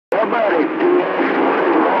buddy.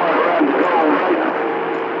 Around the goal, right?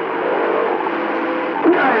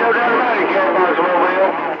 No doubt about it, Catbox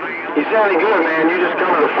Mobile. You sounded good, man. You just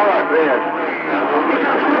come to the front, then.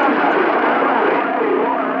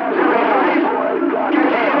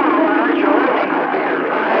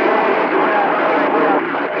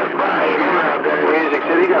 Music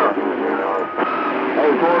City, go. Hey,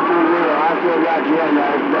 420, I still got you in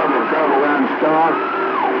there. It's double trouble around the star.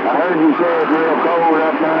 I heard you say it's real cold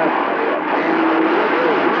up there.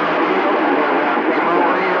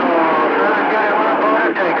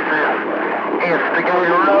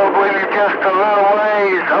 Instigator Road with you just a little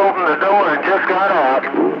ways. Open the door and just got out. I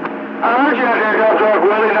heard you out there, DoubleTrouble,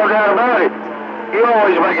 Willie, no doubt about it. You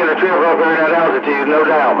always making a trip up there at that altitude, no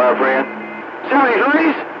doubt, my friend.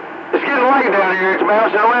 73s? It's getting late down here. It's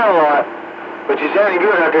bouncing around a lot. But you sounding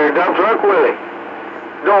good out there, DoubleTrouble, Willie.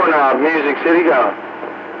 Doorknob, Music City, go.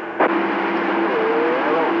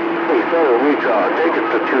 Hey, fellow recall, take us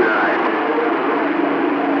to 29.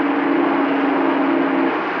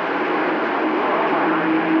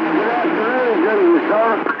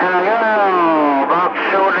 Hello, Bob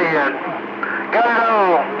Shorty. Got it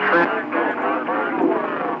all.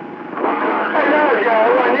 Hey, that guy,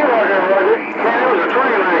 it wasn't you out there, was it? Man, there was a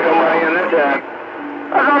train wreck on my end that time.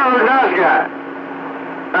 I thought it was a nice guy.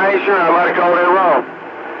 I ain't sure, I might have called it wrong.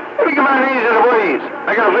 Let me get my knees in the breeze.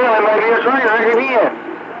 I got a feeling it may be a train wreck again.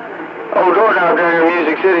 Old Doorknob down here in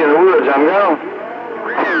Music City in the woods, I'm gone.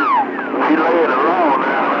 You lay it alone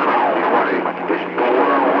now.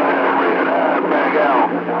 Back out.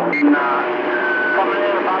 Coming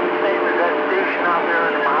in about the same as that station out there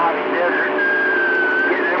in the Mojave Desert.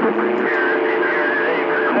 Getting everything prepared today.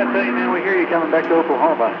 I tell you, man, we hear you coming back to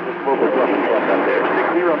Oklahoma. Just a little bit rough and tough out there.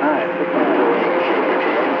 609.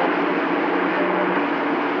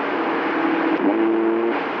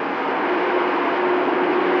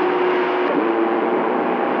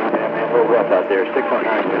 Rough out there,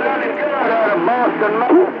 619. Boston,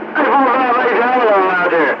 hey,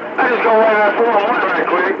 out there. I just go right out 401 right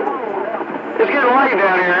quick. It's getting late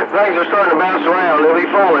down here. Things are starting to bounce around. They'll be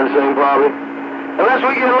falling soon, probably. Unless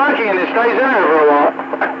we get lucky and it stays in there for a while.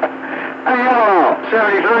 Hey, hello,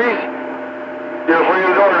 73s. Your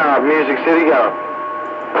friend Doorknob, Music City, go.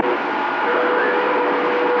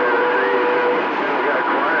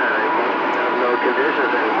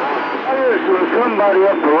 There's somebody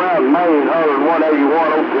up around Maine hollering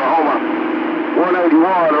 181 Oklahoma.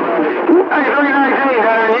 181 around it. Hey, 319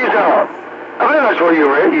 down in Utah. I bet that's where you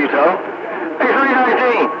were at, Utah. Hey,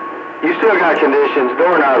 319. You still got conditions.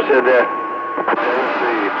 Doorknob said that. Let's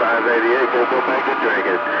see, 588, gonna go back to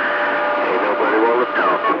drinking. Ain't nobody want to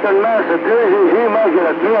talk. In Massachusetts, he making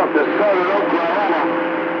a trip to southern Oklahoma.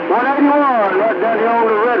 181, right down the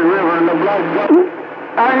old Red River in the Black Gulf.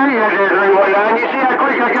 I hear you out there, 319. You see how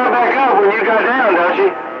quick I got back up when you got down, don't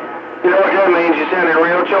you? You know what that means? You sounded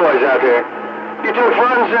real choice out there. You took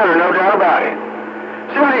front and center, no doubt about it.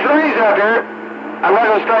 73's out there. I'm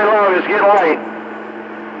not going to stay long. It's getting late.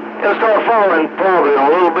 It'll start falling probably in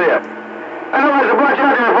a little bit. I know there's a bunch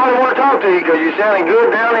out there that probably want to talk to you because you're sounding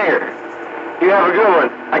good down here. You have a good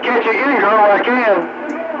one. I catch you again, girl, when I can.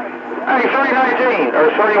 Hey, 319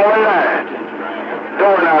 or 319.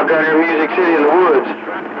 Doorknob down here in Music City in the woods.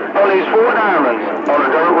 On these 4 diamonds on a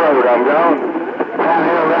dirt road, I'm gone. Down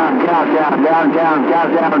here around downtown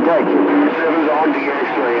Texas. 7's on the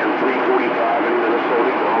X-ray and 345 in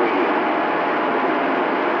Minnesota going.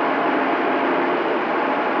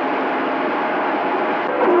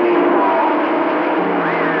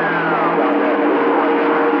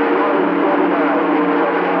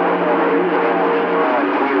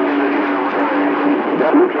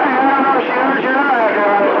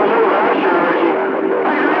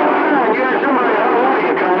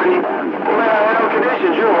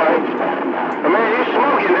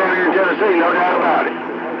 No doubt about it. I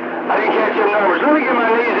didn't catch them numbers. Let me get my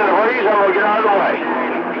knees in the breeze. I'm going to get out of the way.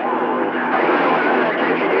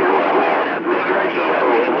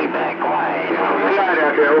 Good night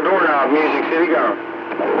out there. Old Doorknob, Music City, go.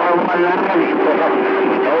 119.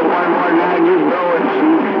 119, you know it.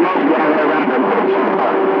 Smoke down there around the bush.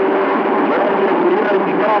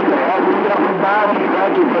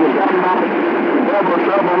 Thank you for the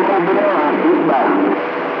DoubleTrouble Mobile.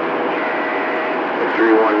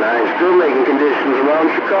 319, still making conditions around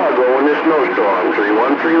Chicago in this snowstorm.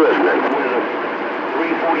 313 listening.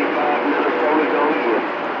 345 Minnesota going.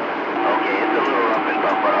 Okay, it's a little rough and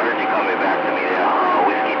tough, but I heard you coming back to me there.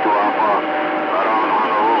 Whisky 2 Alpha, right on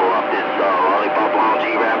Honolulu up this Lollipop Lounge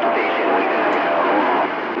E-Ramp station. We got it.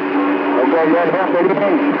 Okay, that helped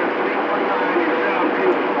anything?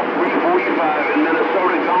 345 in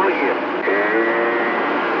Minnesota going again.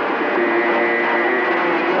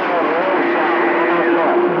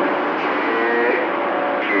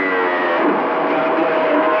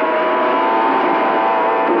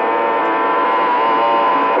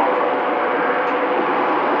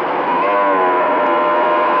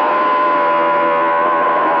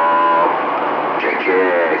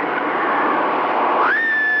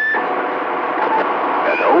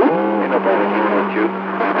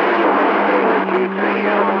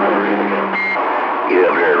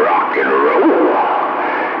 of that rock and roll.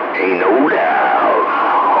 Ain't no doubt.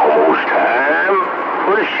 Almost time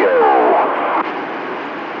for the show.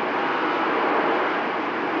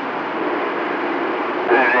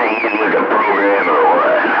 This ain't getting with the program or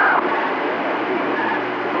what?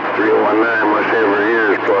 319, my saver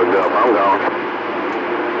here is plugged up. I'm gone.